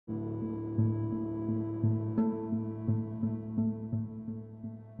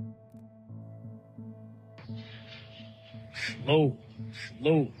Salute,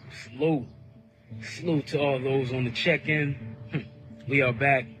 salute, salute, salute to all those on the check-in. We are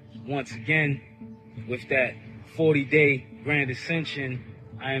back once again with that 40-day Grand Ascension.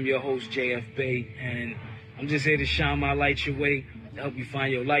 I am your host, JF Bay, and I'm just here to shine my light your way, to help you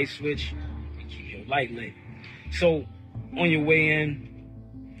find your light switch and keep your light lit. So, on your way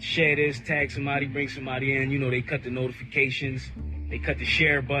in, share this, tag somebody, bring somebody in. You know, they cut the notifications, they cut the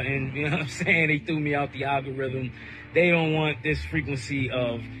share button, you know what I'm saying? They threw me out the algorithm. They don't want this frequency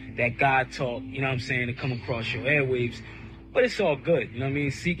of that God talk, you know what I'm saying, to come across your airwaves. But it's all good, you know what I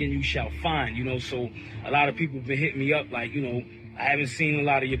mean? Seek and you shall find, you know. So a lot of people have been hitting me up like, you know, I haven't seen a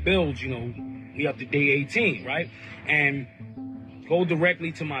lot of your builds, you know, we up to day 18, right? And go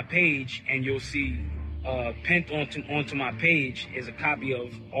directly to my page and you'll see pinned onto my page is a copy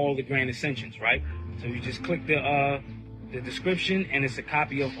of all the Grand Ascensions, right? So you just click the description and it's a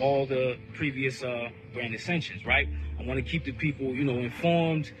copy of all the previous Grand Ascensions, right? I want to keep the people, you know,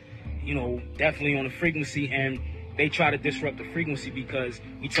 informed, you know, definitely on the frequency, and they try to disrupt the frequency because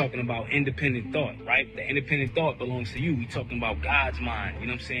we talking about independent thought, right? The independent thought belongs to you. We talking about God's mind, you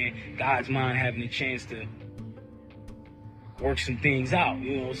know what I'm saying? God's mind having a chance to work some things out,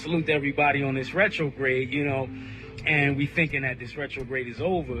 you know. Salute to everybody on this retrograde, you know, and we thinking that this retrograde is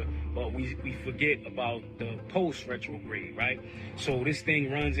over, but we forget about the post-retrograde, right? So this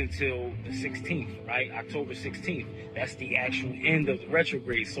thing runs until the 16th, right? October 16th. That's the actual end of the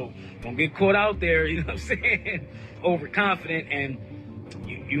retrograde. So don't get caught out there, you know what I'm saying, overconfident, and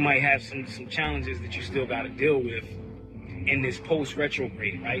you might have some challenges that you still got to deal with in this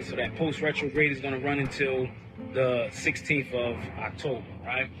post-retrograde, right? So that post-retrograde is going to run until the 16th of October,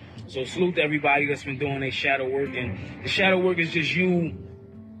 right? So salute to everybody that's been doing their shadow work. And the shadow work is just you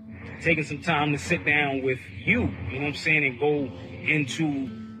taking some time to sit down with you know what I'm saying, and go into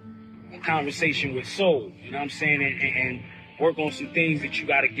a conversation with soul, you know what I'm saying, and work on some things that you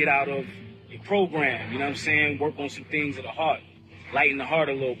got to get out of your program, you know what I'm saying, work on some things of the heart, lighten the heart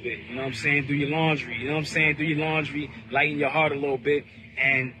a little bit, you know what I'm saying, do your laundry, you know what I'm saying, do your laundry, lighten your heart a little bit,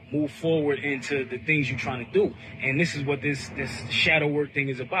 and move forward into the things you're trying to do. And this is what this shadow work thing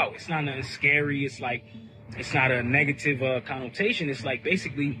is about. It's not nothing scary. It's like, it's not a negative connotation. It's like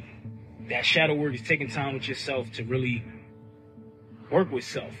basically that shadow work is taking time with yourself to really work with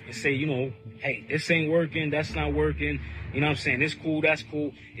self and say, you know, hey, this ain't working, that's not working, you know what I'm saying, this cool, that's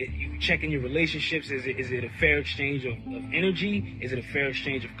cool. You checking your relationships. Is it a fair exchange of energy? Is it a fair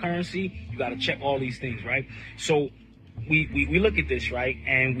exchange of currency? You got to check all these things, right? So we look at this, right,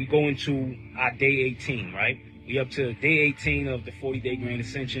 and we go into our day 18, right? We up to day 18 of the 40-day Grand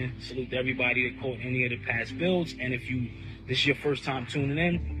Ascension. Salute to everybody that caught any of the past builds. And if this is your first time tuning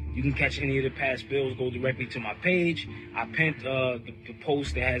in, you can catch any of the past builds. Go directly to my page. I pinned the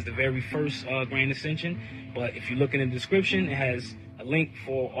post that has the very first Grand Ascension. But if you look in the description, it has a link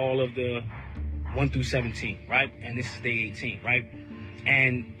for all of the 1 through 17, right? And this is day 18, right?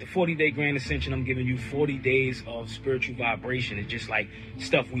 And the 40-day Grand Ascension, I'm giving you 40 days of spiritual vibration. It's just like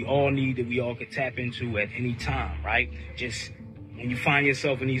stuff we all need, that we all could tap into at any time, right? Just when you find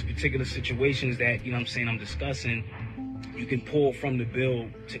yourself in these particular situations that, you know what I'm saying, I'm discussing, you can pull from the build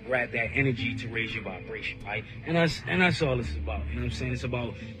to grab that energy to raise your vibration, right? And that's all this is about, you know what I'm saying? It's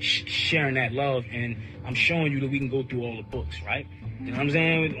about sharing that love, and I'm showing you that we can go through all the books, right? You know what I'm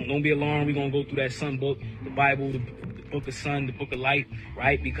saying? Don't be alarmed. We're going to go through that sun book, the Bible, the book of sun, the book of light,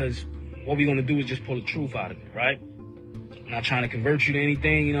 right? Because what we're going to do is just pull the truth out of it, right? I'm not trying to convert you to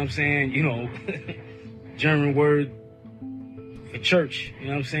anything, you know what I'm saying? You know, German word for church, you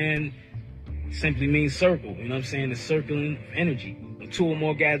know what I'm saying? Simply means circle, you know what I'm saying? The circling of energy. When two or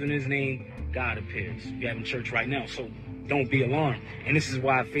more gather in his name, God appears. We're having church right now, so don't be alarmed. And this is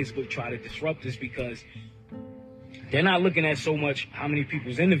why Facebook try to disrupt this, because they're not looking at so much how many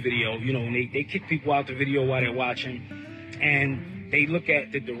people's in the video, you know, and they kick people out the video while they're watching, and they look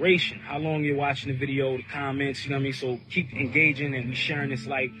at the duration, how long you're watching the video, the comments, you know what I mean? So keep engaging, and we sharing this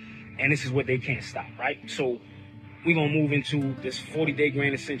light, and this is what they can't stop, right? So we're going to move into this 40-day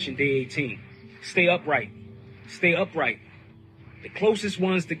Grand Ascension, day 18. Stay upright. Stay upright. The closest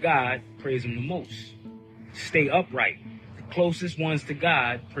ones to God praise him the most. Stay upright. The closest ones to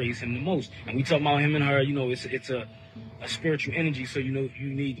God praise him the most. And we talk about him and her, you know, it's a spiritual energy, so you know you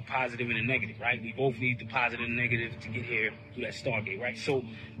need the positive and the negative, right? We both need the positive and negative to get here through that Stargate, right? So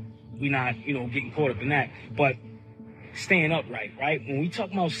we're not, you know, getting caught up in that. But staying upright, right? When we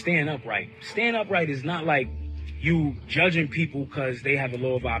talk about staying upright is not like you judging people because they have a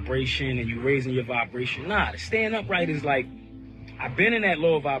lower vibration and you raising your vibration. Nah, staying upright is like, I've been in that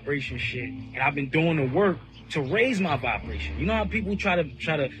lower vibration shit, and I've been doing the work to raise my vibration. You know how people try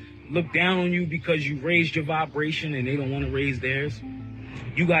to look down on you because you raised your vibration and they don't want to raise theirs.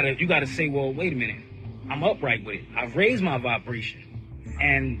 You gotta say, well, wait a minute. I'm upright with it. I've raised my vibration.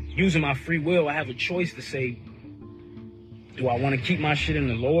 And using my free will, I have a choice to say, do I want to keep my shit in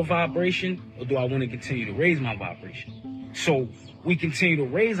the lower vibration, or do I want to continue to raise my vibration? So we continue to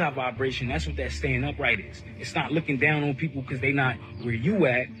raise our vibration. That's what that staying upright is. It's not looking down on people because they're not where you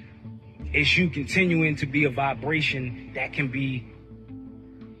at. It's you continuing to be a vibration that can be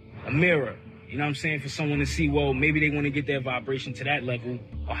a mirror. You know what I'm saying? For someone to see, well, maybe they want to get their vibration to that level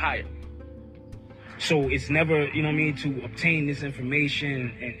or higher. So it's never, you know what I mean, to obtain this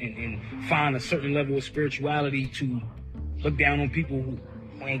information and find a certain level of spirituality to look down on people who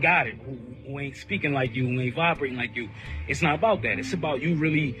ain't got it, who ain't speaking like you, who ain't vibrating like you. It's not about that. It's about you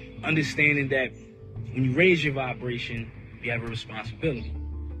really understanding that when you raise your vibration, you have a responsibility.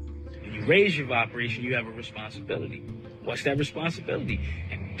 When you raise your vibration, you have a responsibility. What's that responsibility?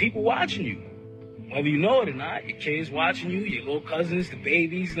 And people watching you. Whether you know it or not, your kids watching you, your little cousins, the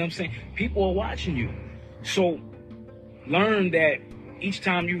babies, you know what I'm saying? People are watching you. So learn that each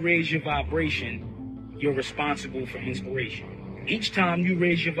time you raise your vibration, you're responsible for inspiration. Each time you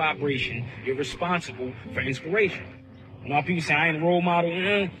raise your vibration, you're responsible for inspiration. You know how people say, I ain't a role model?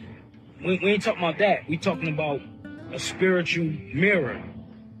 We ain't talking about that. We talking about a spiritual mirror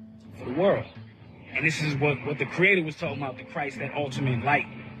for the world. And this is what the Creator was talking about, the Christ, that ultimate light.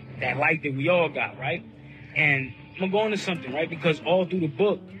 That light that we all got, right? And I'm gonna go into something, right? Because all through the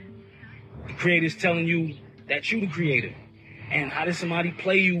book, the Creator's telling you that you the creator. And how does somebody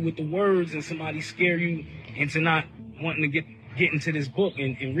play you with the words and somebody scare you into not wanting to get into this book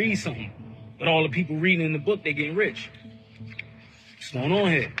and read something? But all the people reading in the book, they getting rich. What's going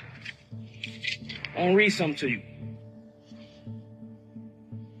on here? I'm gonna read something to you.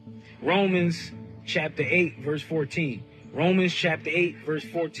 Romans chapter 8, verse 14. Romans chapter 8, verse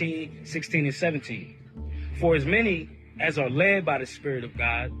 14, 16, and 17. For as many as are led by the Spirit of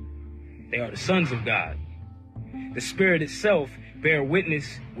God, they are the sons of God. The Spirit itself bear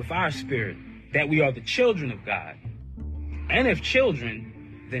witness with our spirit that we are the children of God. And if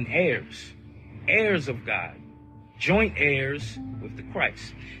children, then heirs, heirs of God, joint heirs with the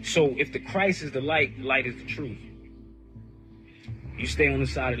Christ. So if the Christ is the light is the truth. You stay on the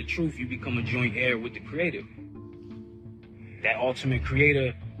side of the truth, you become a joint heir with the Creator. That ultimate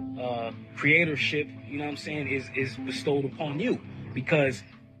creatorship, you know what I'm saying, is bestowed upon you because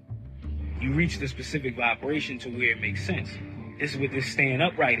you reach the specific vibration to where it makes sense. This is what this staying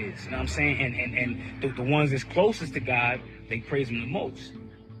upright is, you know what I'm saying? And the ones that's closest to God, they praise him the most.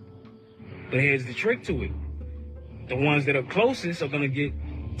 But here's the trick to it. The ones that are closest are going to get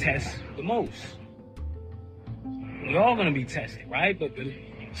tested the most. We're all going to be tested, right? But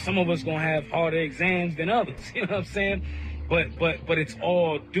some of us going to have harder exams than others, you know what I'm saying? But it's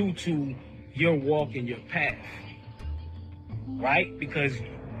all due to your walk and your path, right? Because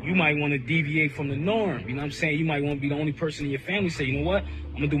you might want to deviate from the norm. You know what I'm saying? You might want to be the only person in your family say, you know what?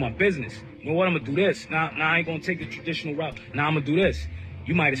 I'm going to do my business. You know what? I'm going to do this. Now I ain't going to take the traditional route. Now I'm going to do this.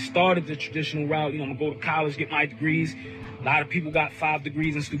 You might have started the traditional route. You know, I'm going to go to college, get my degrees. A lot of people got 5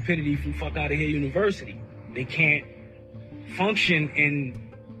 degrees in stupidity from fuck out of here university. They can't function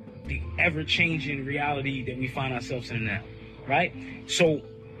in the ever-changing reality that we find ourselves in now. Right? So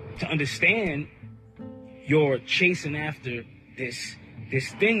to understand, you're chasing after this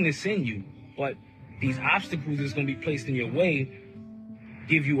thing that's in you, but these obstacles that's going to be placed in your way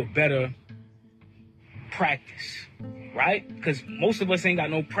give you a better practice, right? Because most of us ain't got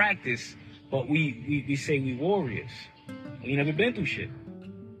no practice, but we say we warriors. We never been through shit.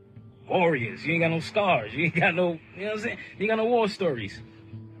 Warriors. You ain't got no scars. You ain't got no, you know what I'm saying? You ain't got no war stories.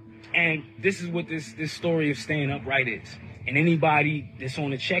 And this is what this story of staying upright is. And anybody that's on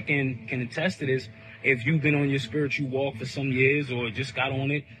the check-in can attest to this. If you've been on your spiritual walk for some years or just got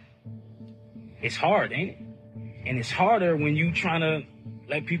on it, it's hard, ain't it? And it's harder when you trying to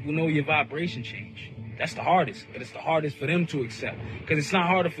let people know your vibration change. That's the hardest, but it's the hardest for them to accept. Because it's not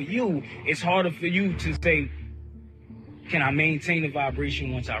harder for you. It's harder for you to say, can I maintain the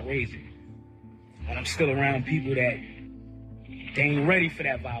vibration once I raise it? When I'm still around people that they ain't ready for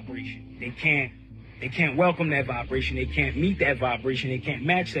that vibration. They can't welcome that vibration. They can't meet that vibration. They can't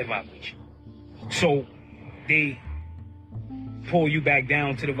match that vibration. So they pull you back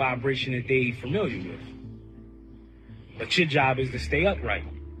down to the vibration that they familiar with. But your job is to stay upright.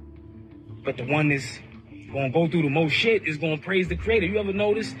 But the one that's going to go through the most shit is going to praise the Creator. You ever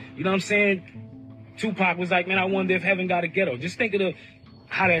notice, you know what I'm saying? Tupac was like, man, I wonder if heaven got a ghetto. Just think of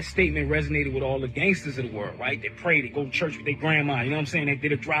how that statement resonated with all the gangsters of the world, right? They pray, they go to church with their grandma, you know what I'm saying? They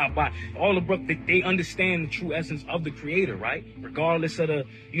did a drive-by. All the brothers, they understand the true essence of the Creator, right? Regardless of the,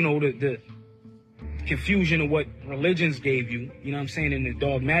 you know, the confusion of what religions gave you, you know what I'm saying, in the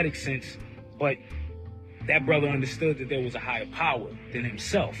dogmatic sense. But that brother understood that there was a higher power than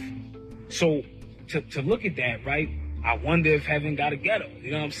himself. So to look at that, right, I wonder if heaven got a ghetto,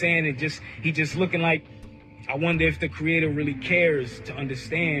 you know what I'm saying? And he just looking like, I wonder if the Creator really cares to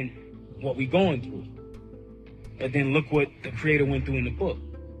understand what we going through. But then look what the Creator went through in the book.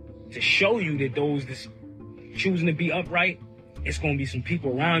 To show you that those that's choosing to be upright, it's going to be some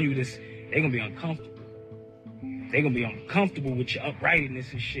people around you they're going to be uncomfortable. They're going to be uncomfortable with your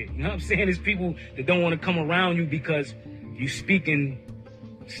uprightness and shit. You know what I'm saying? There's people that don't want to come around you because you speaking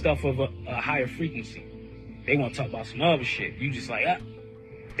stuff of a higher frequency. They want to talk about some other shit. You just like,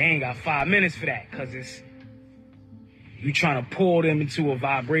 they ain't got 5 minutes for that because it's, you trying to pull them into a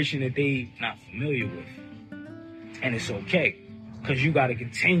vibration that they not familiar with. And it's okay. Because you got to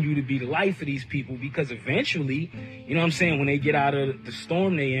continue to be the light for these people, because eventually, you know what I'm saying, when they get out of the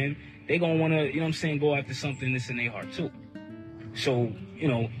storm they in, they going to want to, you know what I'm saying, go after something that's in their heart too. So, you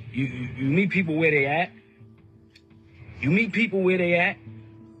know, you meet people where they at. You meet people where they at,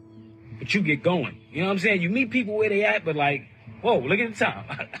 but you get going. You know what I'm saying? You meet people where they at, but like, whoa, look at the time.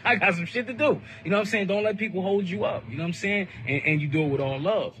 I got some shit to do. You know what I'm saying? Don't let people hold you up. You know what I'm saying? And you do it with all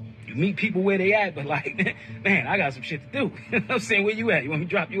love. You meet people where they at, but like, man, I got some shit to do. You know what I'm saying? Where you at? You want me to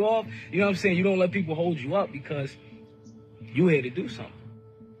drop you off? You know what I'm saying? You don't let people hold you up because you here to do something.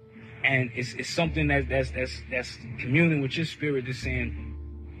 And it's something that's communing with your spirit, that's saying,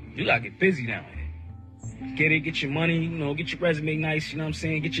 you gotta get busy down here. Get your money, you know, get your resume nice, you know what I'm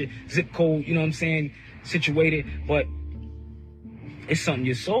saying? Get your zip code, you know what I'm saying, situated. But it's something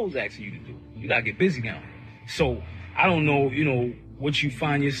your soul's asking you to do. You gotta get busy down here. So I don't know, you know, what you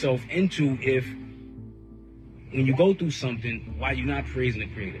find yourself into if when you go through something, why you not praising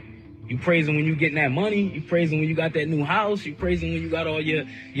the Creator? You praising when you getting that money. You praising when you got that new house. You praising when you got all your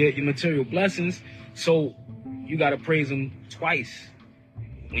material blessings. So you got to praise Him twice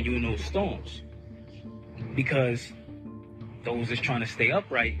when you're in those storms. Because those that's trying to stay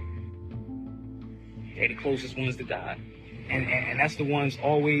upright, they're the closest ones to God. And that's the ones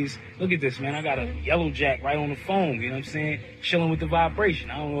always, look at this, man. I got a yellow jack right on the phone, you know what I'm saying? Chilling with the vibration.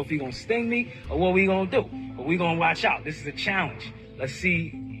 I don't know if he gonna sting me or what we gonna do. But we gonna watch out. This is a challenge. Let's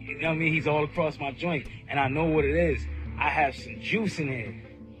see, you know what I mean? He's all across my joint. And I know what it is. I have some juice in here.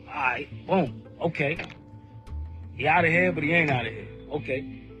 All right, boom. Okay. He out of here, but he ain't out of here.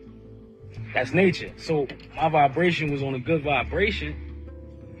 Okay. That's nature. So my vibration was on a good vibration.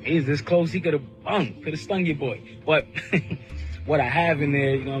 He's this close, he could have stung your boy. But what I have in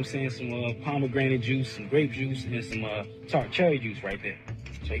there, you know what I'm saying, some pomegranate juice, some grape juice, and some tart cherry juice right there.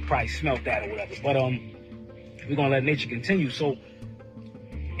 So he probably smelt that or whatever. But we're gonna let nature continue. So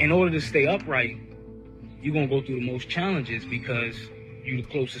in order to stay upright, you're gonna go through the most challenges because you're the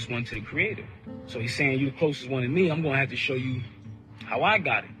closest one to the Creator. So he's saying you're the closest one to me. I'm gonna have to show you how I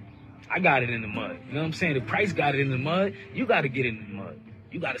got it. I got it in the mud. You know what I'm saying? The Christ got it in the mud. You got to get in the mud.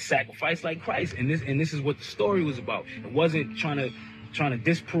 You got to sacrifice like Christ. And this is what the story was about. It wasn't trying to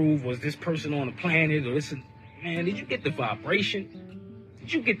disprove, was this person on the planet or this. Man, did you get the vibration?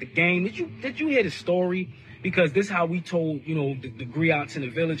 Did you get the game? Did you hear the story? Because this is how we told, you know, the griots in the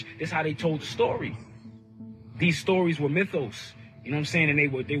village. This is how they told the story. These stories were mythos. You know what I'm saying? And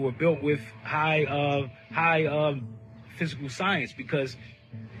they were built with high physical science, because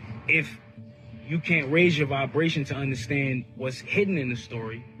if you can't raise your vibration to understand what's hidden in the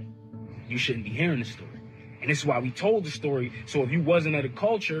story, you shouldn't be hearing the story. And this is why we told the story. So if you wasn't of the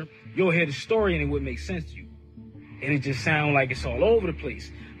culture, you'll hear the story and it would make sense to you. And it just sound like it's all over the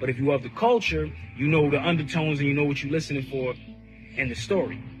place. But if you of the culture, you know the undertones and you know what you're listening for in the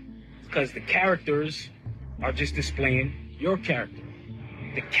story. Because the characters are just displaying your character.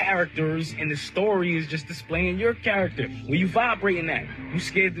 The characters in the story is just displaying your character. When you vibrating that, you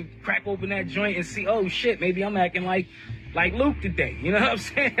scared to crack open that joint and see, oh shit, maybe I'm acting like Luke today. You know what I'm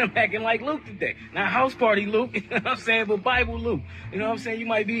saying? I'm acting like Luke today. Not house party Luke, you know what I'm saying, but Bible Luke. You know what I'm saying? You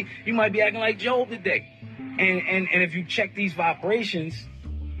might be acting like Job today. And if you check these vibrations,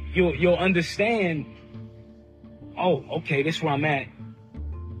 you'll understand, oh, okay, this is where I'm at.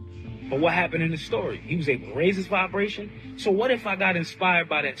 But what happened in the story? He was able to raise his vibration. So what if I got inspired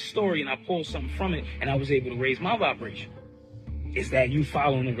by that story and I pulled something from it and I was able to raise my vibration? Is that you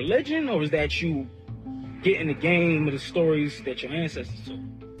following a religion, or is that you getting the game of the stories that your ancestors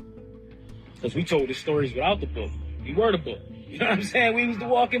told? Because we told the stories without the book. We were the book. You know what I'm saying? We was the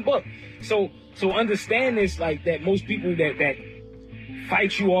walking book. So understand this, like, that most people that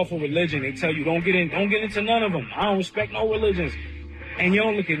fight you off of religion. They tell you don't get into none of them. I don't respect no religions. And you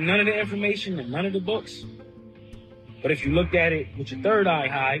don't look at none of the information and none of the books. But if you looked at it with your third eye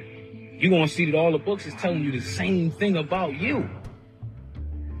high, you're going to see that all the books is telling you the same thing about you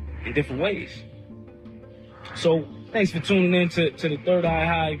in different ways. So thanks for tuning in to the Third Eye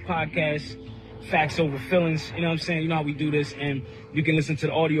High podcast, Facts Over Feelings. You know what I'm saying? You know how we do this. And you can listen to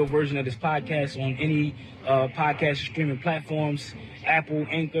the audio version of this podcast on any podcast streaming platforms, Apple,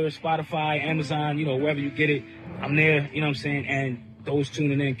 Anchor, Spotify, Amazon, you know, wherever you get it. I'm there, you know what I'm saying? And those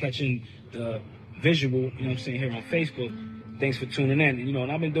tuning in, catching the visual, you know what I'm saying, here on Facebook, thanks for tuning in. And, you know,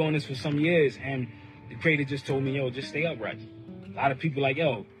 and I've been doing this for some years, and the creator just told me, yo, just stay upright. A lot of people like,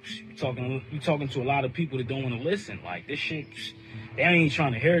 yo, you talking to a lot of people that don't want to listen. Like, this shit, they ain't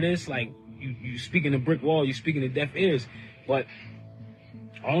trying to hear this. Like, you speaking to brick wall, you speaking to deaf ears. But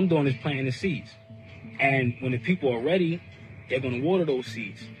all I'm doing is planting the seeds. And when the people are ready, they're going to water those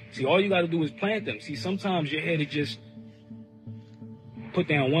seeds. See, all you got to do is plant them. See, sometimes you're here to just put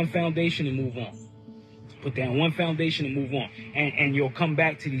down one foundation and move on. Put down one foundation and move on. And you'll come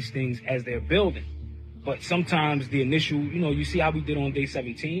back to these things as they're building. But sometimes the initial, you know, you see how we did on day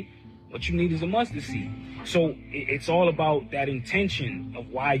 17? What you need is a mustard seed. So it's all about that intention of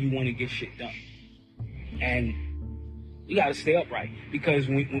why you want to get shit done. And you got to stay upright. Because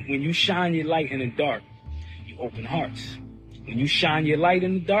when you shine your light in the dark, you open hearts. When you shine your light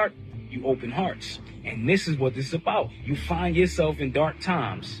in the dark, you open hearts. And this is what this is about. You find yourself in dark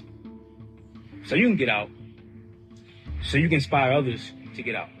times so you can get out. So you can inspire others to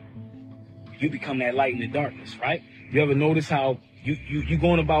get out. You become that light in the darkness, right? You ever notice how you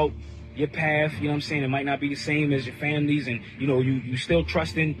going about your path, you know what I'm saying? It might not be the same as your families, and you know, you still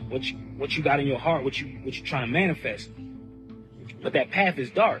trusting what you got in your heart, what you trying to manifest. But that path is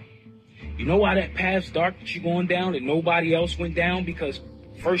dark. You know why that path's dark that you're going down that nobody else went down? Because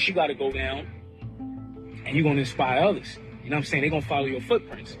first you got to go down and you're going to inspire others. You know what I'm saying? They're going to follow your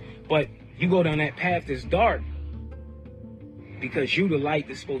footprints. But you go down that path that's dark because you the light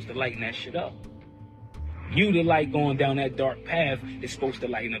that's supposed to lighten that shit up. You the light going down that dark path that's supposed to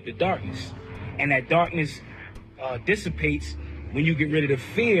lighten up the darkness. And that darkness dissipates when you get rid of the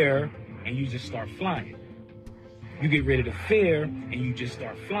fear and you just start flying. You get rid of the fear and you just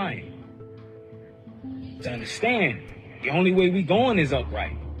start flying. To understand, the only way we going is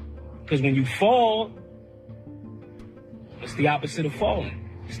upright. Because when you fall, it's the opposite of falling,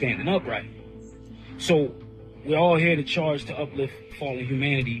 standing upright. So we're all here to charge to uplift fallen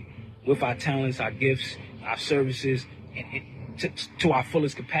humanity with our talents, our gifts, our services, and to our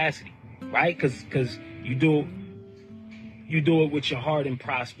fullest capacity, right? Because you do it with your heart and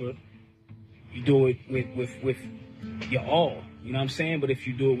prosper. You do it with your all, you know what I'm saying? But if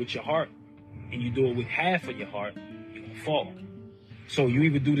you do it with your heart and you do it with half of your heart, you're gonna fall. So you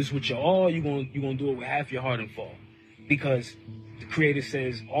either do this with your all, you're gonna do it with half your heart and fall. Because the creator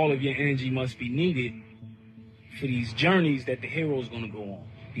says all of your energy must be needed for these journeys that the hero's gonna go on.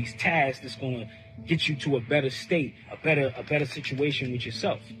 These tasks that's gonna get you to a better state, a better situation with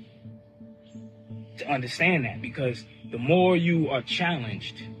yourself. To understand that, because the more you are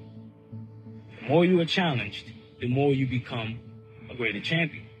challenged, the more you become a greater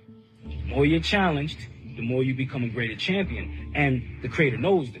champion. The more you're challenged, the more you become a greater champion. And the creator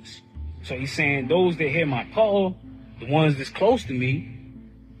knows this. So he's saying those that hear my call, the ones that's close to me,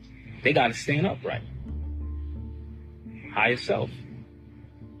 they got to stand upright. Higher self.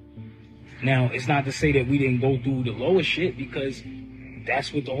 Now, it's not to say that we didn't go through the lower shit, because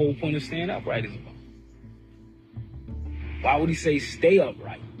that's what the whole point of staying upright is about. Why would he say stay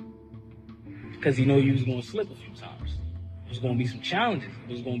upright? Because he know you was going to slip a few times. There's going to be some challenges.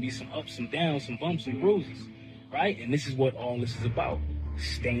 There's going to be some ups, some downs, some bumps and bruises, right? And this is what all this is about,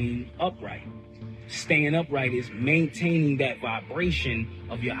 staying upright. Staying upright is maintaining that vibration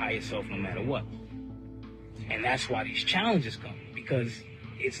of your higher self no matter what. And that's why these challenges come, because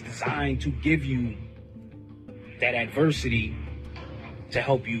it's designed to give you that adversity to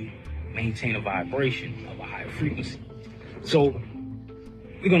help you maintain a vibration of a higher frequency. So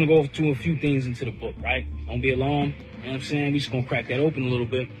we're going to go to a few things into the book, right? Don't be alarmed. You know what I'm saying? We're just going to crack that open a little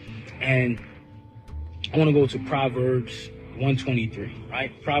bit. And I want to go to Proverbs 123,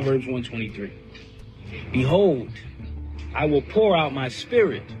 right? Proverbs 123. Behold, I will pour out my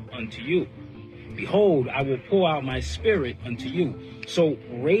spirit unto you. Behold, I will pour out my spirit unto you. So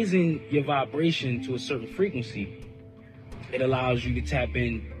raising your vibration to a certain frequency, it allows you to tap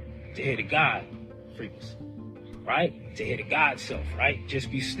in to hear the God frequency, right? To hear the God self, right?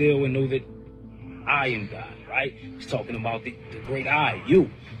 Just be still and know that I am God, right? He's talking about the great I, you.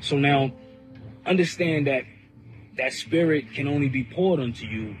 So now understand that that spirit can only be poured onto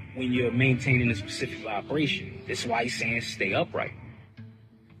you when you're maintaining a specific vibration. That's why he's saying stay upright.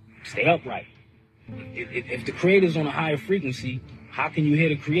 Stay upright. If the creator's on a higher frequency, how can you hear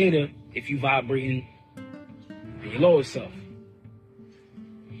the creator if you vibrating in your lower self?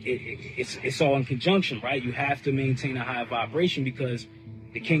 It's all in conjunction, right? You have to maintain a higher vibration because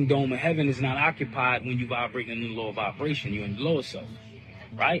the kingdom of heaven is not occupied when you vibrate in the lower vibration. You're in the lower self,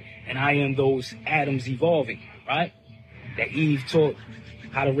 right? And I am those atoms evolving, right? That Eve taught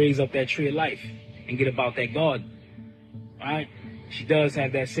how to raise up that tree of life and get about that garden, right? She does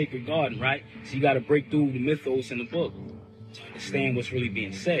have that sacred garden, right? So you got to break through the mythos in the book to understand what's really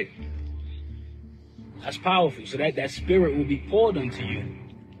being said. That's powerful. So that spirit will be poured onto you,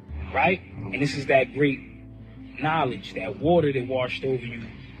 right? And this is that great knowledge, that water that washed over you,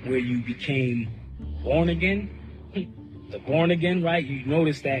 where you became born again. The born again, right? You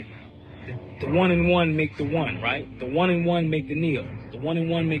notice that the one and one make the one, right? The one and one make the neo. The one and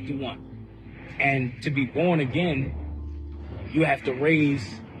one make the one. And to be born again, you have to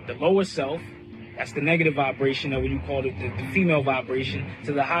raise the lower self, that's the negative vibration, or what you call it, the female vibration,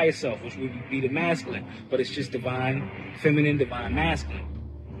 to the higher self, which would be the masculine. But it's just divine feminine, divine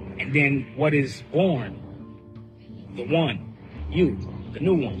masculine. And then what is born? The one, you, the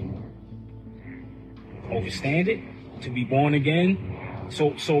new one. Understand it? To be born again.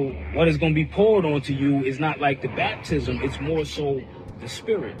 So what is going to be poured onto you is not like the baptism, it's more so the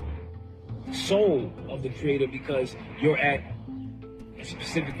spirit, the soul of the creator, because you're at a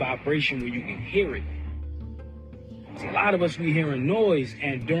specific vibration where you can hear it. See, a lot of us, we hearing noise,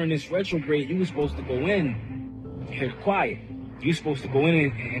 and during this retrograde, you were supposed to go in and hear the quiet. You're supposed to go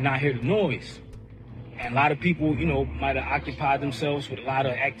in and not hear the noise. And a lot of people, might have occupied themselves with a lot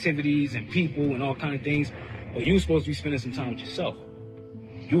of activities and people and all kind of things, but you were supposed to be spending some time with yourself.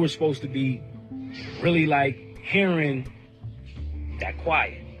 You were supposed to be really like hearing that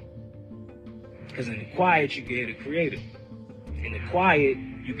quiet. Because in the quiet, you can hear the creator. In the quiet,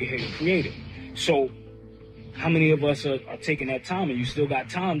 you can hear the creator. So how many of us are taking that time? And you still got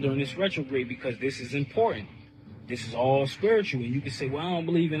time during this retrograde, because this is important. This is all spiritual. And you can say, well, I don't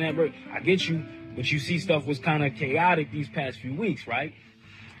believe in that. But I get you. But you see stuff was kind of chaotic these past few weeks, right?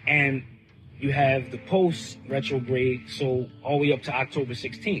 And you have the post-retrograde, so all the way up to October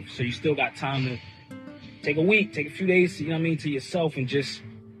 16th. So you still got time to take a week, take a few days, to yourself, and just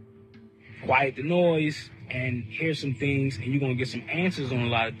quiet the noise and hear some things, and you're going to get some answers on a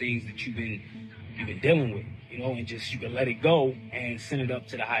lot of things that you've been dealing with, and just you can let it go and send it up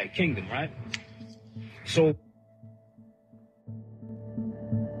to the higher kingdom, right? So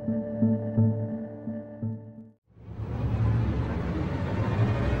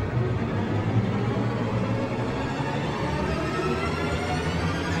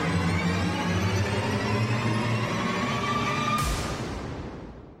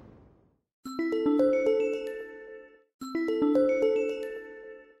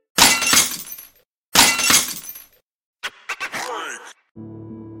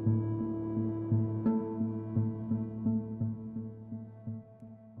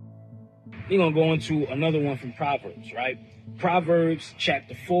we're going to go into another one from Proverbs, right? Proverbs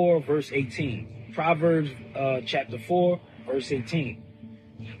chapter 4, verse 18. Proverbs chapter 4, verse 18.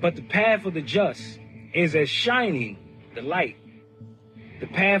 But the path of the just is as shining the light. The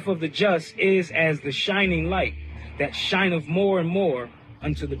path of the just is as the shining light that shineth more and more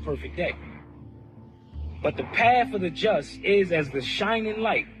unto the perfect day. But the path of the just is as the shining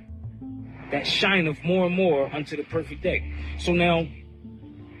light that shineth more and more unto the perfect day. So now,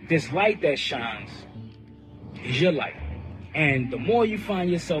 this light that shines is your light. And the more you find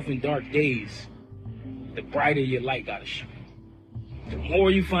yourself in dark days, the brighter your light gotta shine. The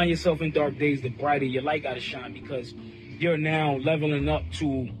more you find yourself in dark days, the brighter your light gotta shine, because you're now leveling up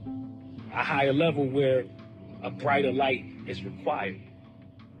to a higher level where a brighter light is required.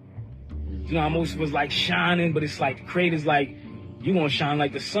 Most of us like shining, but it's like the creator's like, you're gonna shine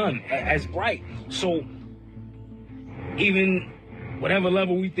like the sun, as bright. So even whatever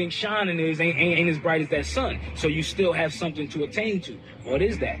level we think shining is ain't as bright as that sun. So you still have something to attain to. What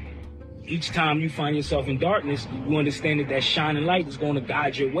is that? Each time you find yourself in darkness, you understand that shining light is going to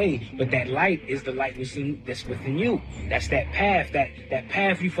guide your way. But that light is the light that's within you. That's that path, that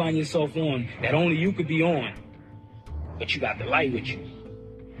path you find yourself on, that only you could be on. But you got the light with you.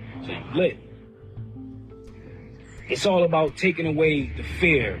 So you lit. It's all about taking away the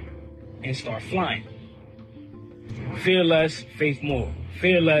fear and start flying. Fear less, faith more.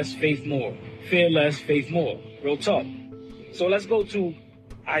 Fear less, faith more. Fear less, faith more. Real talk. So let's go to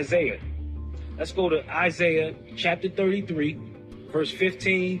Isaiah. Let's go to Isaiah chapter 33, verse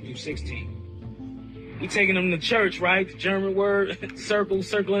 15 through 16. We taking them to church, right? The German word,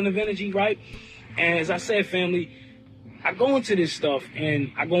 circling of energy, right? And as I said, family, I go into this stuff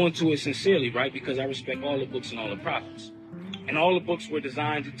and I go into it sincerely, right? Because I respect all the books and all the prophets. And all the books were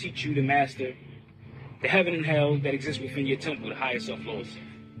designed to teach you to master the heaven and hell that exists within your temple, the higher self, lower self.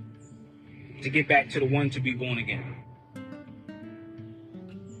 To get back to the one to be born again.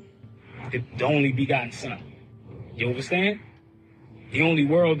 The only begotten son. You understand? The only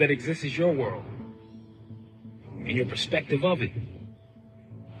world that exists is your world. And your perspective of it.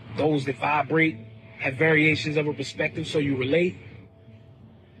 Those that vibrate have variations of a perspective so you relate.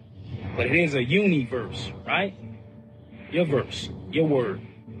 But it is a universe, right? Your verse, your word.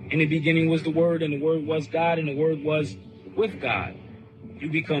 In the beginning was the word, and the word was God, and the word was with God. You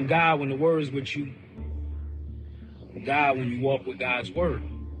become God when the word is with you. God when you walk with God's word.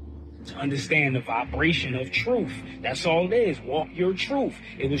 To understand the vibration of truth. That's all it is. Walk your truth.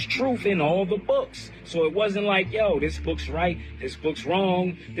 It was truth in all the books. So it wasn't like, yo, this book's right, this book's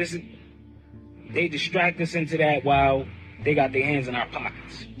wrong. They distract us into that while they got their hands in our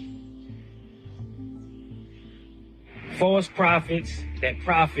pockets. False prophets that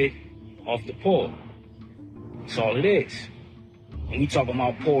profit off the poor. That's all it is. And we talk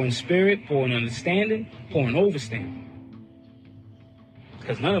about poor in spirit, poor in understanding, poor in overstanding.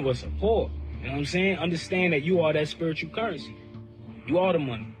 Because none of us are poor. You know what I'm saying? Understand that you are that spiritual currency. You are the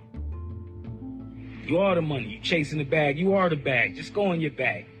money. You are the money. You chasing the bag. You are the bag. Just go in your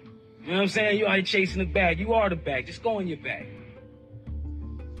bag. You know what I'm saying? You are chasing the bag. You are the bag. Just go in your bag.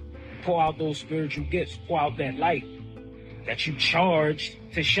 Pour out those spiritual gifts. Pour out that light that you charged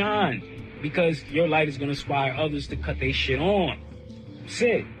to shine. Because your light is going to inspire others to cut their shit on. That's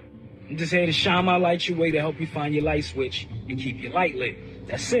it. I'm just here to shine my light your way to help you find your light switch and keep your light lit.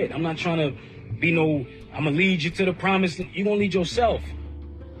 That's it. I'm not trying to be I'm going to lead you to the promise. You're going to lead yourself.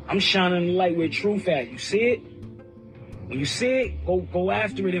 I'm shining the light where truth at. You see it? When you see it, go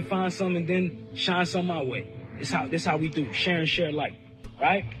after it and find something and then shine something my way. This how we do. Share light.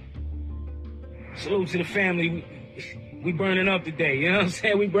 Right? Salute to the family. We burning up today. You know what I'm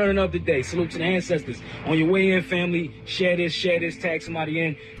saying? We burning up today. Salute to the ancestors. On your way in, family, share this, tag somebody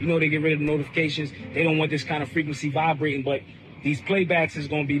in. You know they get rid of the notifications. They don't want this kind of frequency vibrating, but these playbacks is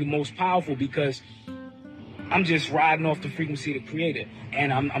going to be the most powerful because I'm just riding off the frequency of the creator.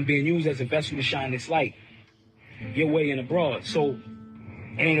 And I'm being used as a vessel to shine this light your way and abroad. So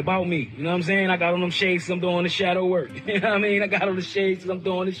it ain't about me. You know what I'm saying? I got on them shades because I'm doing the shadow work. You know what I mean? I got on the shades because I'm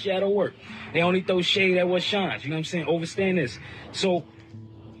doing the shadow work. They only throw shade at what shines. You know what I'm saying? Overstand this. So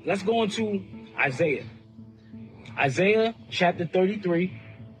let's go into Isaiah. Isaiah chapter 33.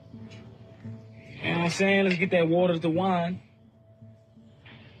 You know what I'm saying? Let's get that water to wine.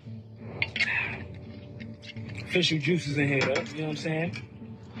 Official juices in here, though. You know what I'm saying?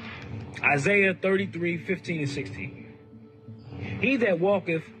 Isaiah 33, 15 and 16. He that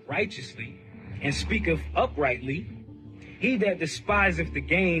walketh righteously and speaketh uprightly, he that despiseth the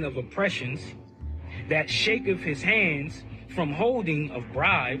gain of oppressions, that shaketh his hands from holding of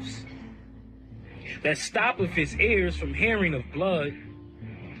bribes, that stoppeth his ears from hearing of blood,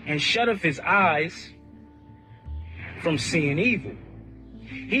 and shutteth his eyes from seeing evil.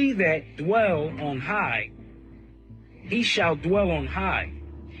 He that dwell on high, he shall dwell on high.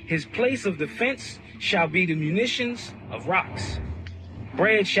 His place of defense shall be the munitions of rocks.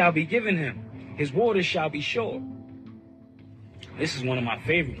 Bread shall be given him. His waters shall be sure. This is one of my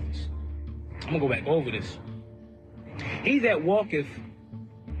favorite ones. I'm going to go back over this. He that walketh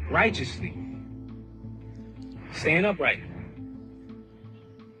righteously, stand upright.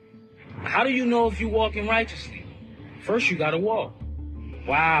 How do you know if you're walking righteously? First, you got to walk.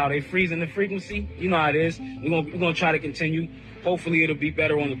 Wow, they freezing the frequency. You know how it is. We're gonna try to continue. Hopefully it'll be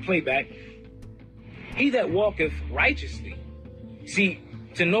better on the playback. He that walketh righteously. See,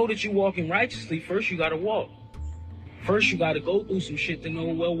 to know that you're walking righteously, first you gotta walk. First you gotta go through some shit to know,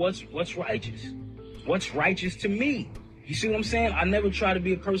 well, what's righteous? What's righteous to me? You see what I'm saying? I never try to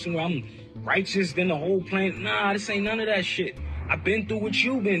be a person where I'm righteous than the whole planet. Nah, this ain't none of that shit. I've been through what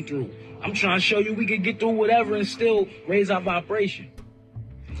you've been through. I'm trying to show you we can get through whatever and still raise our vibration.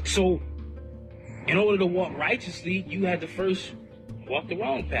 So, in order to walk righteously, you had to first walk the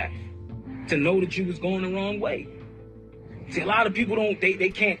wrong path. To know that you was going the wrong way. See, a lot of people they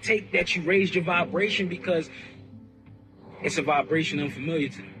can't take that you raised your vibration because it's a vibration unfamiliar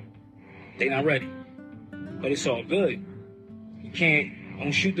to them. They not ready. But it's all good.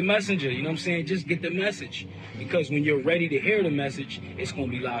 Don't shoot the messenger, you know what I'm saying? Just get the message. Because when you're ready to hear the message, it's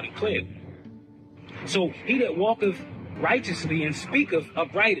going to be loud and clear. So, he that walketh righteously and speaketh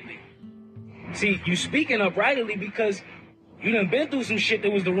uprightly. See, you speaking uprightly because You done been through some shit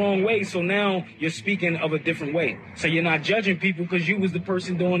that was the wrong way, so now you're speaking of a different way. So you're not judging people because you was the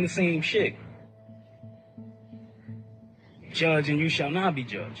person doing the same shit. Judge and you shall not be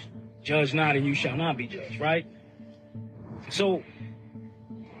judged. Judge not and you shall not be judged, right? So,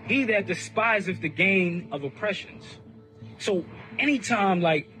 he that despiseth the gain of oppressions. So, anytime,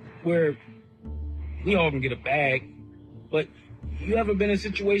 like, where we all can get a bag, but you ever been in a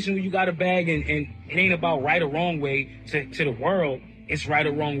situation where you got a bag and it ain't about right or wrong way to the world, it's right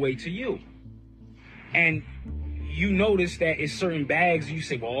or wrong way to you. And you notice that it's certain bags, you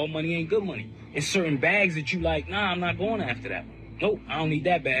say, well, all money ain't good money. It's certain bags that you like, nah, I'm not going after that. Nope, I don't need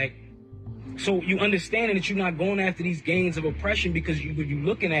that bag. So you understanding that you're not going after these gains of oppression because you're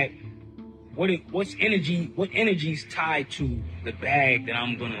looking at what energy's tied to the bag that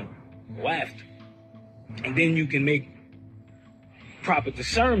I'm gonna go after. And then you can make proper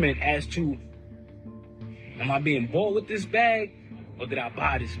discernment as to, am I being bought with this bag or did I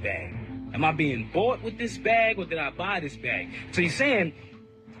buy this bag? Am I being bought with this bag or did I buy this bag? So he's saying,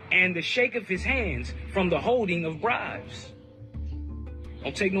 and the shake of his hands from the holding of bribes.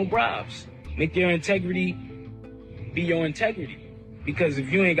 Don't take no bribes. Make your integrity be your integrity. Because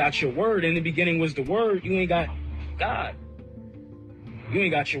if you ain't got your word, in the beginning was the word, you ain't got God. You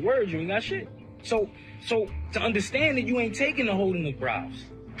ain't got your word, you ain't got shit. So to understand that you ain't taking the holding of bribes.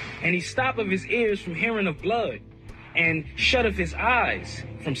 And he stoppeth his ears from hearing of blood and shutteth his eyes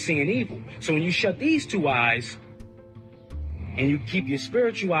from seeing evil. So when you shut these two eyes and you keep your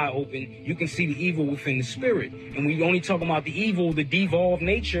spiritual eye open, you can see the evil within the spirit. And we only talk about the evil, the devolved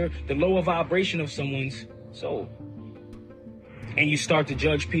nature, the lower vibration of someone's soul. And you start to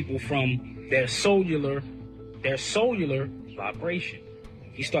judge people from their cellular vibration.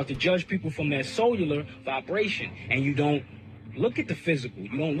 You start to judge people from their cellular vibration, and you don't look at the physical.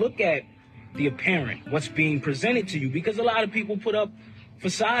 You don't look at the apparent, what's being presented to you, because a lot of people put up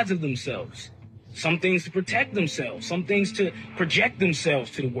facades of themselves. Some things to protect themselves, some things to project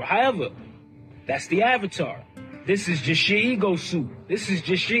themselves to the world. However, that's the avatar. This is just your ego suit. This is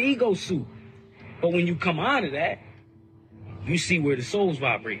just your ego suit. But when you come out of that, you see where the soul's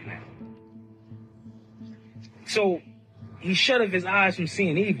vibrating at. So, he shutteth his eyes from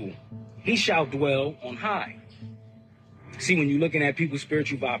seeing evil. He shall dwell on high. See, when you're looking at people's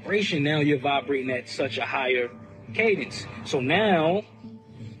spiritual vibration, now you're vibrating at such a higher cadence. So now,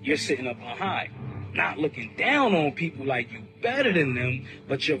 you're sitting up on high. Not looking down on people like you better than them,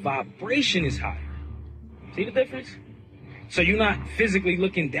 but your vibration is higher. See the difference? So you're not physically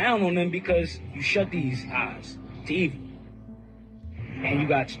looking down on them because you shut these eyes to evil. And you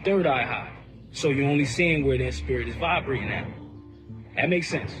got your third eye high. So you're only seeing where their spirit is vibrating at. That makes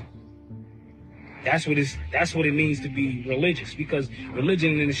sense. That's what it means to be religious. Because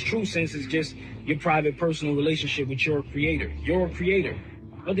religion in its true sense is just your private personal relationship with your creator. Your creator.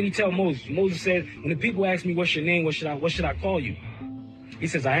 What did he tell Moses? Moses said, when the people ask me, what's your name? What should I call you? He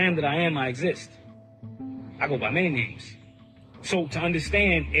says, I am that I am, I exist. I go by many names. So to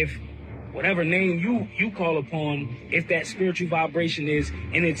understand if whatever name you call upon, if that spiritual vibration is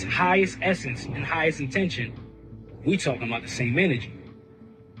in its highest essence and highest intention, we talking about the same energy.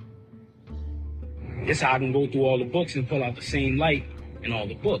 That's how I can go through all the books and pull out the same light in all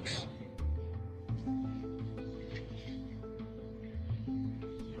the books.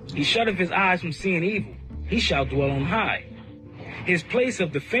 He shutteth his eyes from seeing evil. He shall dwell on high. His place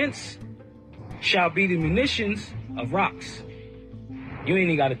of defense shall be the munitions of rocks. You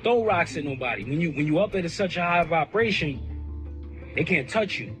ain't even got to throw rocks at nobody. When you up at such a high vibration, they can't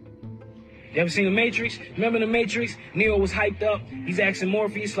touch you. You ever seen The Matrix? Remember The Matrix? Neo was hyped up. He's asking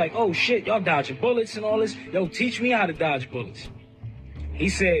Morpheus like, oh shit, y'all dodging bullets and all this. Yo, teach me how to dodge bullets. He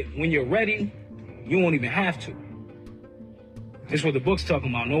said, when you're ready, you won't even have to. This is what the book's talking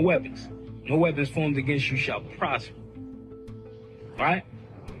about. No weapons. No weapons formed against you shall prosper. Right?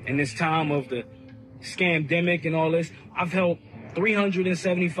 In this time of the scamdemic and all this, I've helped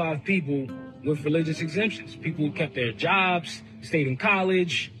 375 people with religious exemptions. People who kept their jobs, stayed in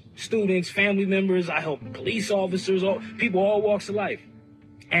college, students, family members. I helped police officers, people all walks of life.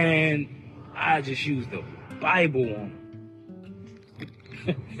 And I just used the Bible on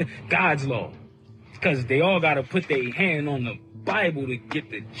God's law. Because they all got to put their hand on the Bible to get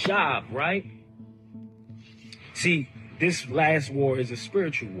the job, right? See, this last war is a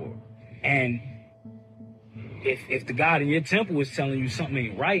spiritual war. And if the God in your temple is telling you something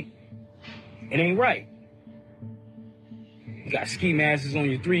ain't right, it ain't right. You got ski masks on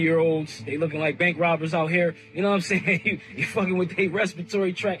your 3-year-olds. They looking like bank robbers out here. You know what I'm saying? You fucking with their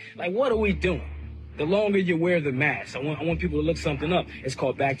respiratory tract. Like, what are we doing? the longer you wear the mask, I want people to look something up. It's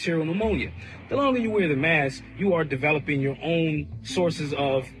called bacterial pneumonia. The longer you wear the mask, you are developing your own sources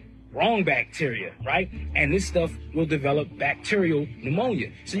of wrong bacteria, right? And this stuff will develop bacterial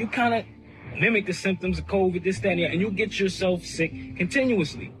pneumonia. So you kind of mimic the symptoms of COVID, this, that, and you'll get yourself sick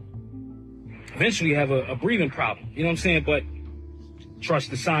continuously. Eventually you have a breathing problem, you know what I'm saying? But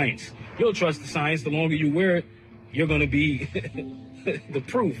trust the science. You'll trust the science. The longer you wear it, you're going to be the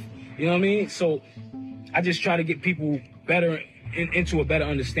proof. You know what I mean? So I just try to get people better into a better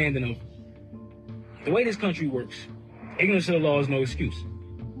understanding of the way this country works. Ignorance of the law is no excuse.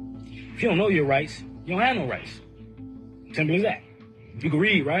 If you don't know your rights, you don't have no rights. Simple as that. You can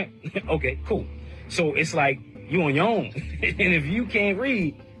read, right? Okay, cool. So it's like you on your own. And if you can't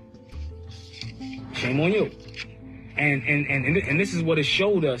read, shame on you. And this is what it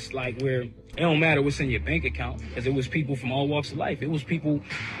showed us, like, where it don't matter what's in your bank account, because it was people from all walks of life. It was people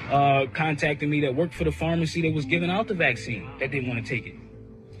contacting me that worked for the pharmacy that was giving out the vaccine that didn't want to take it.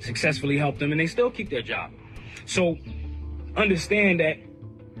 Successfully helped them, and they still keep their job. So understand that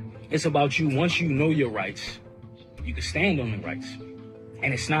it's about you. Once you know your rights, you can stand on the rights.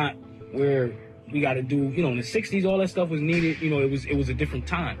 And it's not where we got to do, you know, in the 60s, all that stuff was needed. You know, it was a different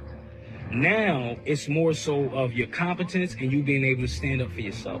time. Now it's more so of your competence and you being able to stand up for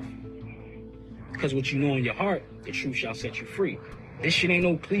yourself. Because what you know in your heart, the truth shall set you free. This shit ain't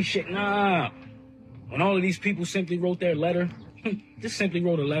no cliche. Nah. When all of these people simply wrote their letter, just simply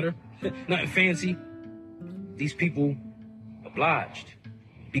wrote a letter, nothing fancy, these people obliged.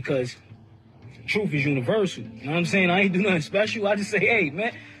 Because truth is universal. You know what I'm saying? I ain't do nothing special. I just say, hey,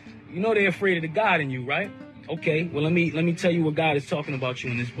 man, you know they're afraid of the God in you, right? Okay, well, let me tell you what God is talking about you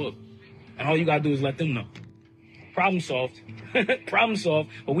in this book. And all you got to do is let them know. Problem solved. Problem solved.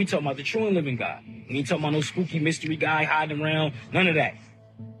 But we talking about the true and living God. We ain't talking about no spooky mystery guy hiding around. None of that.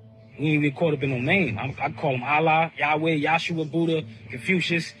 We ain't even caught up in no name. I call him Allah, Yahweh, Yahshua, Buddha,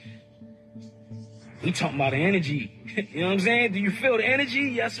 Confucius. We talking about the energy. You know what I'm saying? Do you feel the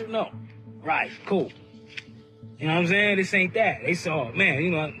energy? Yes or no? Right, cool. You know what I'm saying? This ain't that. They saw, man,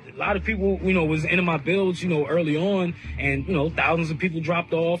 you know, a lot of people, you know, was into my builds, you know, early on, and, you know, thousands of people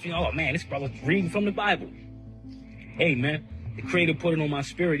dropped off. You know, oh, man, this brother's reading from the Bible. Hey, man, the Creator put it on my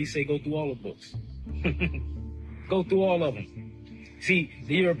spirit. He said, go through all the books. Go through all of them. See,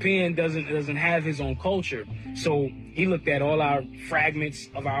 the European doesn't have his own culture, so he looked at all our fragments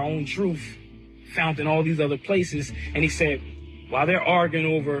of our own truth found in all these other places, and he said, while they're arguing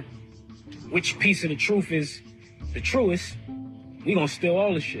over which piece of the truth is the truest, we gonna steal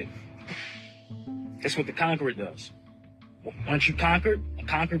all the shit. That's what the conqueror does. Once you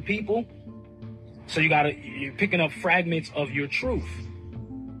conquered people, so you're picking up fragments of your truth.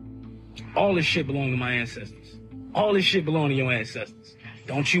 All this shit belong to my ancestors. All this shit belong to your ancestors.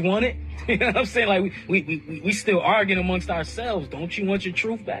 Don't you want it? You know what I'm saying? Like we still arguing amongst ourselves. Don't you want your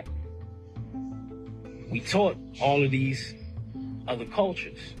truth back? We taught all of these other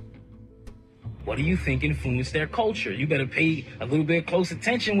cultures. What do you think influenced their culture? You better pay a little bit close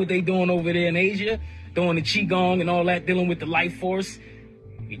attention what they doing over there in Asia, doing the Qigong and all that, dealing with the life force.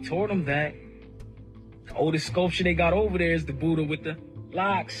 We taught them that. The oldest sculpture they got over there is the Buddha with the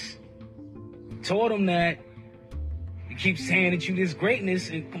locks. We taught them that. It keeps saying that you this greatness,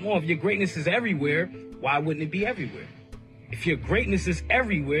 and come on, if your greatness is everywhere, why wouldn't it be everywhere? If your greatness is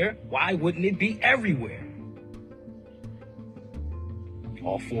everywhere, why wouldn't it be everywhere?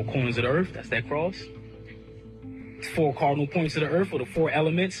 All four corners of the earth, that's that cross. It's 4 cardinal points of the earth, or the 4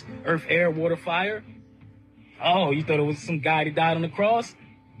 elements, earth, air, water, fire. Oh, you thought it was some guy that died on the cross?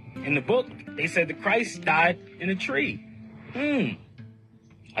 In the book, they said that Christ died in a tree.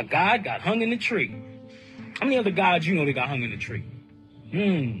 A God got hung in a tree. How many other gods you know that got hung in a tree?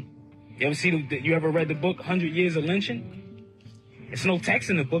 You ever read the book 100 Years of Lynching? It's no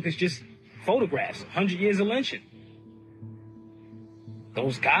text in the book, it's just photographs. 100 Years of Lynching.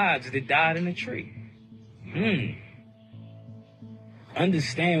 Those gods that died in a tree.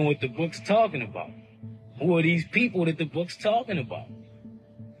 Understand what the book's talking about. Who are these people that the book's talking about?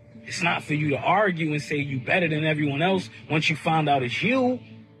 It's not for you to argue and say you better than everyone else once you find out it's you.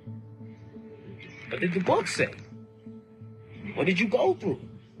 What did the book say? What did you go through?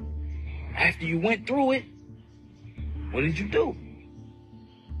 After you went through it, what did you do?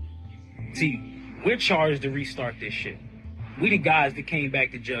 See, we're charged to restart this shit. We the guys that came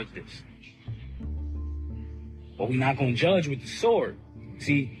back to judge this. But we're not going to judge with the sword.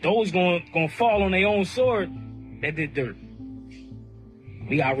 See, those going to fall on their own sword that did dirt.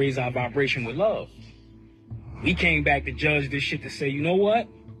 We got to raise our vibration with love. We came back to judge this shit to say, you know what?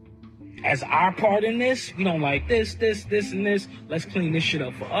 As our part in this, we don't like this, and this. Let's clean this shit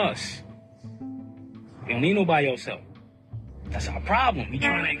up for us. We don't need nobody else's help. That's our problem. We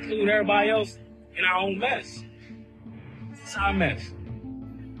trying to include everybody else in our own mess. It's our mess.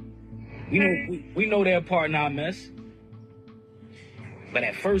 We know they're a part in our mess. But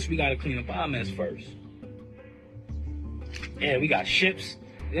at first, we got to clean up our mess first. Yeah, we got ships,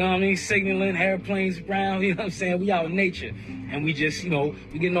 you know what I mean, signaling, airplanes around, you know what I'm saying? We out in nature. And we just,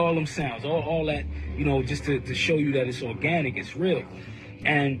 we getting all them sounds, all that, just to show you that it's organic, it's real.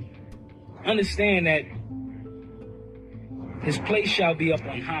 And understand that his place shall be up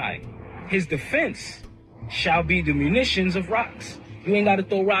on high. His defense shall be the munitions of rocks. You ain't got to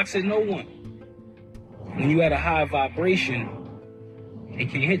throw rocks at no one. When you at a high vibration, they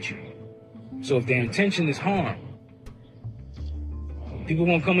can't hit you. So if their intention is harm, people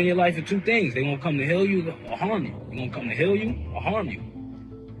gonna come in your life for two things. They gonna come to heal you or harm you. They gonna come to heal you or harm you.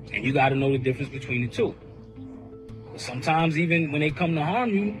 And you gotta know the difference between the two. Sometimes even when they come to harm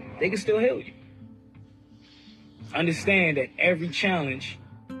you, they can still heal you. Understand that every challenge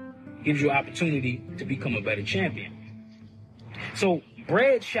gives you opportunity to become a better champion. So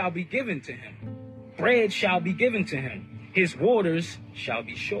bread shall be given to him. Bread shall be given to him. His waters shall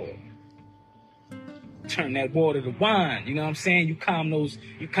be sure. Turn that water to wine. You know what I'm saying? You calm those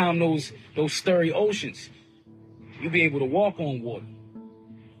stirry oceans. You'll be able to walk on water.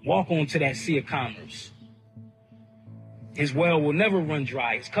 Walk onto that sea of commerce. His well will never run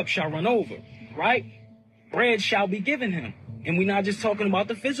dry. His cup shall run over. Right? Bread shall be given him. And we're not just talking about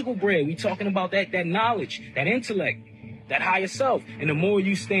the physical bread. We're talking about that knowledge, that intellect, that higher self. And the more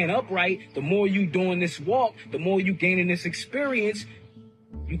you stand upright, the more you doing this walk, the more you gaining this experience,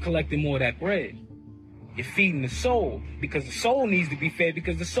 you collecting more of that bread. You're feeding the soul, because the soul needs to be fed,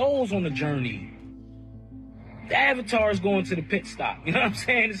 because the soul's on the journey. The avatar is going to the pit stop. You know what I'm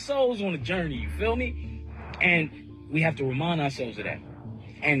saying? The soul's on the journey. You feel me? And we have to remind ourselves of that.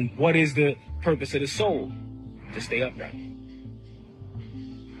 And what is the purpose of the soul? To stay upright.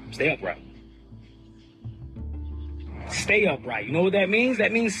 Stay upright. Stay upright. You know what that means?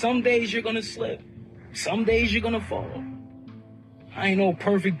 That means some days you're going to slip. Some days you're going to fall. I ain't no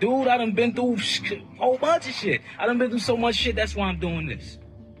perfect dude. I done been through a whole bunch of shit. I done been through so much shit. That's why I'm doing this.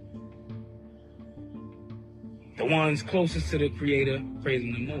 The ones closest to the Creator praise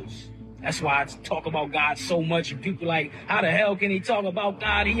him the most. That's why I talk about God so much. And people like, how the hell can he talk about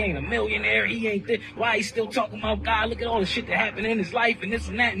God? He ain't a millionaire. He ain't this. Why he still talking about God? Look at all the shit that happened in his life and this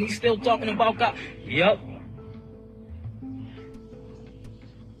and that. And he's still talking about God. Yup.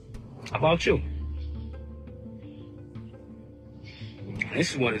 How about you?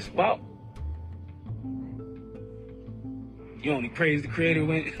 This is what it's about. You only praise the Creator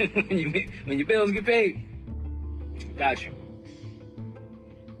when your bills get paid. Got you.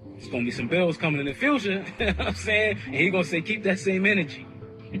 There's going to be some bills coming in the future. You know what I'm saying? And he's going to say, keep that same energy.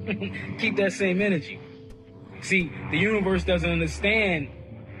 Keep that same energy. See, the universe doesn't understand.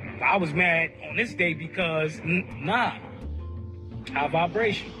 I was mad on this day because, nah. High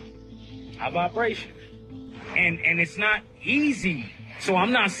vibration. High vibration. And it's not easy. So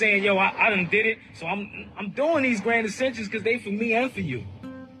I'm not saying, yo, I done did it. So I'm doing these grand ascensions because they for me and for you.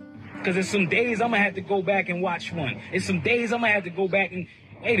 Because there's some days I'm going to have to go back and watch one. There's some days I'm going to have to go back and,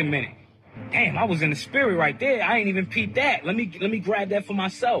 wait a minute. Damn, I was in the spirit right there. I ain't even peeped that. Let me grab that for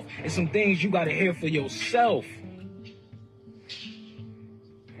myself. There's some things you got to hear for yourself.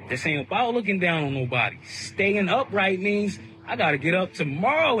 This ain't about looking down on nobody. Staying upright means I got to get up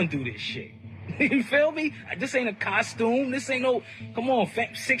tomorrow and do this shit. You feel me? This ain't a costume. This ain't no, come on,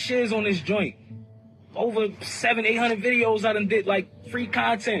 6 years on this joint. Over 700-800 videos I done did, like, free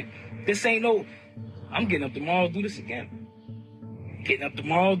content. This ain't no, I'm getting up tomorrow, do this again. Getting up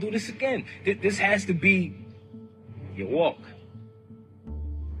tomorrow, do this again. This has to be your walk.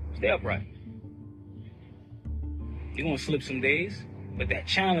 Stay upright. You're going to slip some days, but that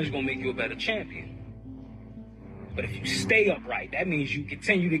challenge is going to make you a better champion. But if you stay upright, that means you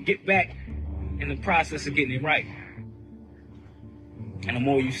continue to get back in the process of getting it right. And the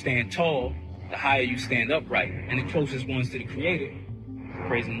more you stand tall, the higher you stand upright. And the closest ones to the Creator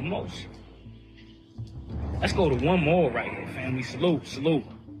praise him the most. Let's go to one more right here, family. Salute, salute.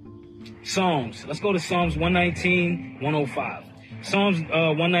 Psalms. Let's go to Psalms 119, 105. Psalms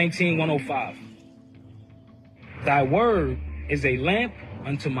 119, 105. Thy word is a lamp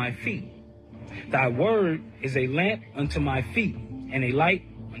unto my feet. Thy word is a lamp unto my feet and a light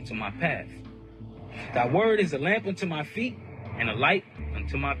unto my path. Thy word is a lamp unto my feet and a light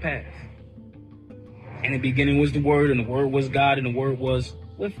unto my path. In the beginning was the Word, and the Word was God, and the Word was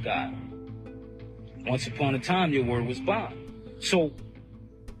with God. Once upon a time, your word was bond. So,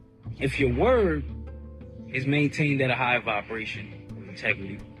 if your word is maintained at a high vibration of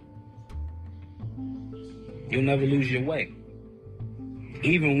integrity, you'll never lose your way.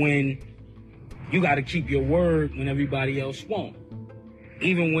 Even when you got to keep your word when everybody else won't.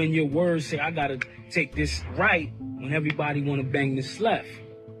 Even when your words say, I got to take this right when everybody want to bang this left.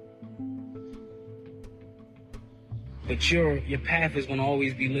 But your path is going to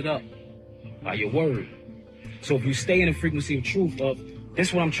always be lit up by your word. So if you stay in the frequency of truth of, this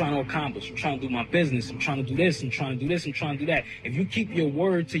is what I'm trying to accomplish. I'm trying to do my business. I'm trying to do this. I'm trying to do this. I'm trying to do that. If you keep your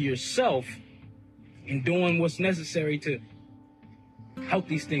word to yourself and doing what's necessary to help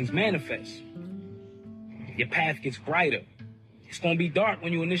these things manifest, your path gets brighter. It's going to be dark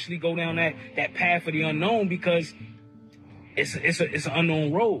when you initially go down that path of the unknown, because it's an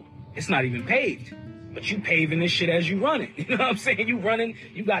unknown road. It's not even paved. But you paving this shit as you run it. You know what I'm saying? You running,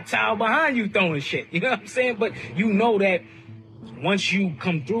 you got tile behind you throwing shit. You know what I'm saying? But you know that once you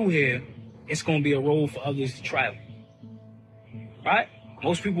come through here, it's going to be a road for others to travel. Right?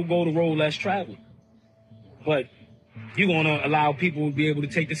 Most people go the road less traveled. But you're going to allow people to be able to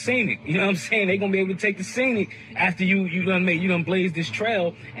take the scenic. You know what I'm saying? They're going to be able to take the scenic after you done blazed this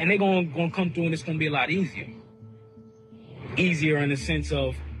trail, and they're going to come through, and it's going to be a lot easier. Easier in the sense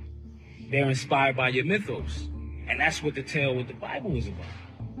of they're inspired by your mythos. And that's what the tale with the Bible is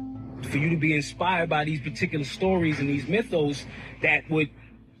about. For you to be inspired by these particular stories and these mythos that would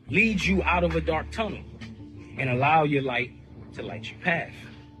lead you out of a dark tunnel and allow your light to light your path.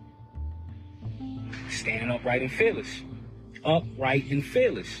 Standing upright and fearless. Upright and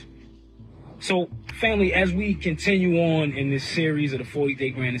fearless. So, family, as we continue on in this series of the 40-Day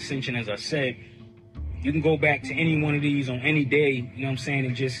Grand Ascension, as I said, you can go back to any one of these on any day, you know what I'm saying,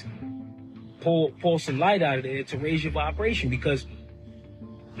 and just pull some light out of there to raise your vibration. Because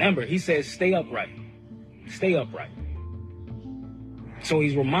remember, he says stay upright. Stay upright. So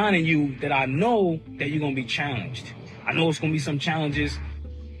he's reminding you that I know that you're going to be challenged. I know it's going to be some challenges.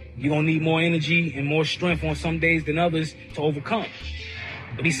 You're going to need more energy and more strength on some days than others to overcome.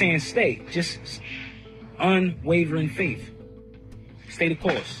 But he's saying stay. Just unwavering faith. Stay the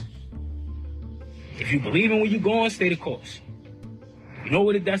course. If you believe in where you're going, stay the course. You know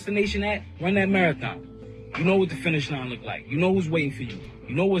where the destination at? Run that marathon. You know what the finish line look like. You know who's waiting for you.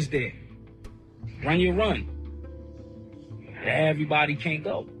 You know what's there. Run your run. Everybody can't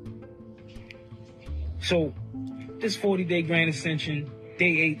go. So, this 40-Day Grand Ascension,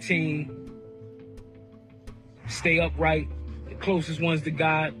 day 18, stay upright. The closest ones to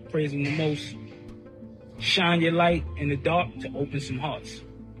God, praise Him the most. Shine your light in the dark to open some hearts.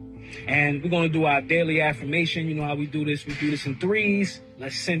 And we're going to do our daily affirmation. You know how we do this. We do this in threes.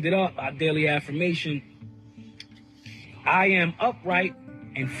 Let's send it up. Our daily affirmation. I am upright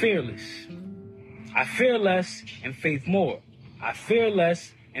and fearless. I fear less and faith more. I fear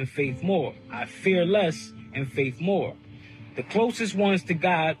less and faith more. I fear less and faith more. The closest ones to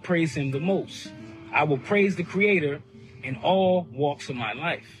God praise Him the most. I will praise the Creator in all walks of my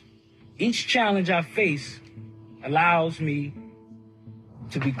life. Each challenge I face allows me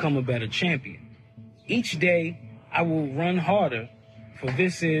to become a better champion. Each day I will run harder, for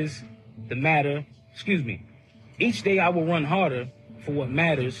this is the matter. Each day I will run harder for what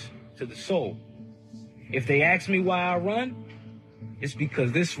matters to the soul. If they ask me why I run, it's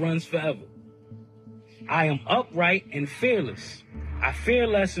because this runs forever. I am upright and fearless. I fear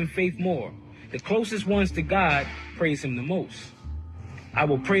less and faith more. The closest ones to God praise Him the most. I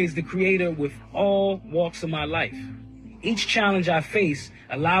will praise the Creator with all walks of my life. Each challenge I face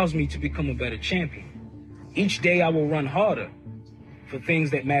allows me to become a better champion. Each day I will run harder for things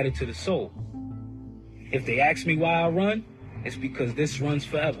that matter to the soul. If they ask me why I run, it's because this runs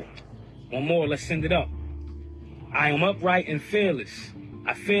forever. One more, let's send it up. I am upright and fearless.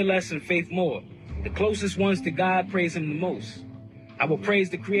 I fear less and faith more. The closest ones to God praise Him the most. I will praise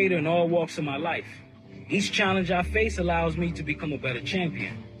the Creator in all walks of my life. Each challenge I face allows me to become a better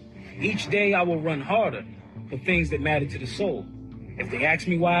champion. Each day I will run harder for things that matter to the soul. If they ask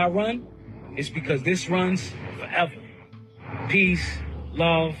me why I run, it's because this runs forever. Peace,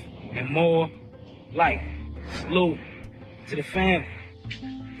 love, and more light. Salute to the family.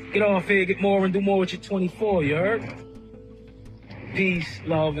 Get off here, get more, and do more with your 24, you heard? Peace,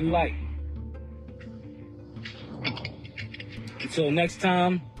 love, and light. Until next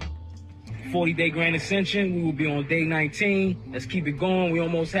time, 40-Day Grand Ascension, we will be on day 19. Let's keep it going. We're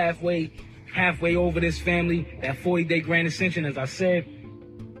almost halfway over this, family. That 40-Day Grand Ascension, as I said,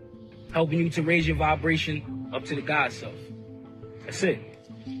 helping you to raise your vibration up to the God self. That's it.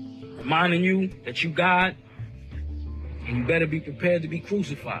 Reminding you that you God, and you better be prepared to be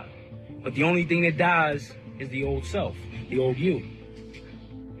crucified. But the only thing that dies is the old self, the old you.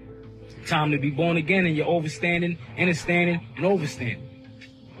 Time to be born again in your overstanding, understanding, and overstanding.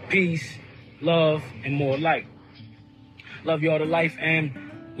 Peace, love, and more light. Love y'all to life, and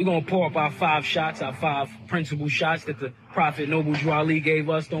we're going to pour up our 5 shots, our 5 principal shots that the Prophet Noble Drew Ali gave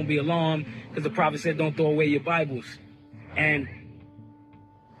us. Don't be alarmed, because the Prophet said don't throw away your Bibles. And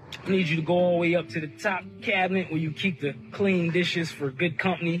I need you to go all the way up to the top cabinet where you keep the clean dishes for good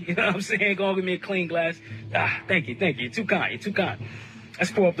company. You know what I'm saying? Go give me a clean glass. Thank you. You're too kind.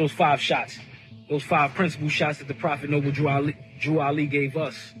 Let's pour up those 5 shots. Those 5 principal shots that the Prophet Noble Drew Ali gave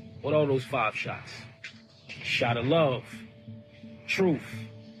us. What are those 5 shots? Shot of love, truth,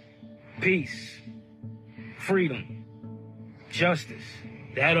 peace, freedom, justice.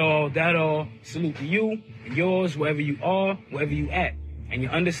 That all. Salute to you and yours, wherever you are, wherever you at. And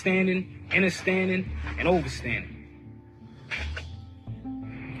your understanding, understanding, and overstanding.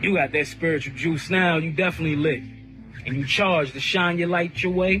 You got that spiritual juice now. You definitely lit. And you charged to shine your light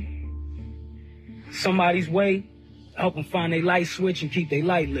your way. Somebody's way. Help them find their light switch and keep their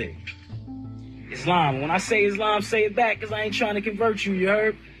light lit. Islam. When I say Islam, say it back, because I ain't trying to convert you, you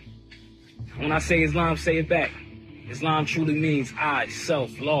heard? When I say Islam, say it back. Islam truly means I,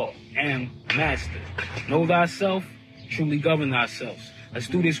 self, law, am master. Know thyself, truly govern thyself. Let's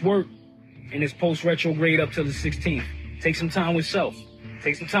do this work in this post-retrograde up till the 16th. Take some time with self.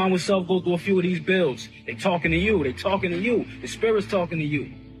 Take some time with self, go through a few of these builds. They talking to you. The Spirit's talking to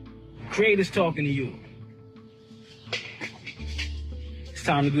you. Creator's talking to you. It's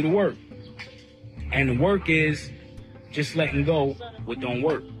time to do the work. And the work is just letting go what don't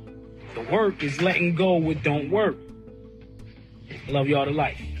work. The work is letting go what don't work. Love y'all to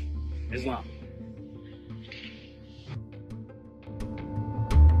life. Islam.